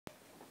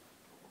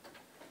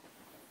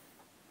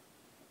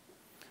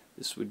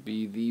This would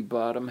be the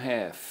bottom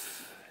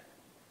half.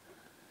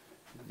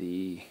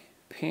 The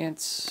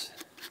pants,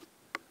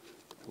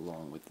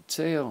 along with the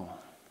tail,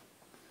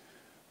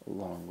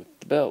 along with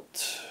the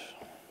belt,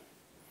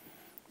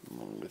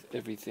 along with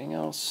everything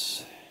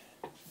else.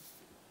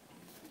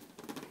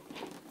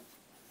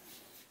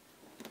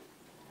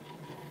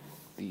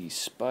 The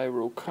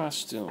Spyro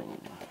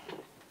costume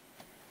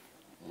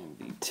and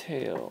the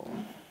tail,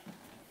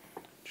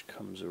 which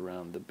comes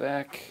around the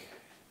back.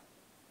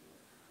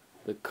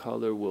 The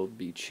color will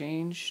be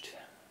changed,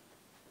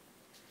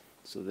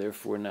 so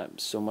therefore not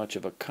so much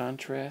of a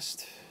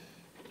contrast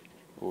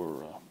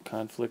or a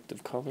conflict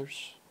of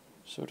colors,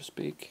 so to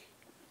speak.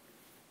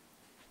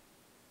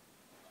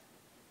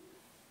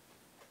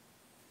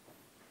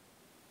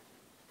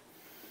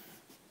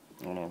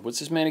 I don't know. What's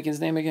this mannequin's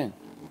name again?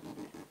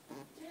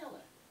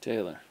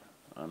 Taylor.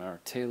 On our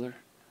Taylor.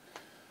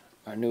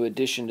 Our new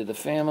addition to the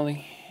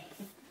family.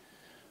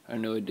 Our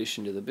new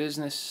addition to the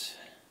business.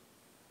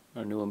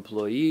 Our new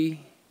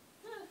employee.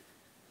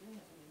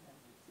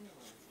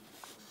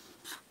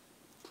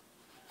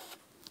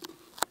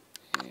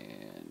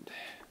 And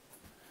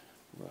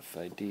rough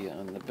idea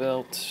on the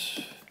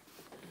belt.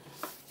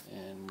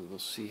 And we will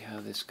see how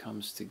this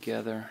comes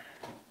together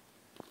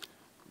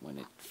when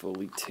it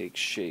fully takes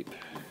shape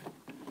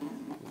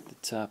with the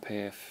top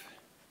half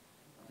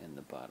and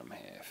the bottom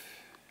half.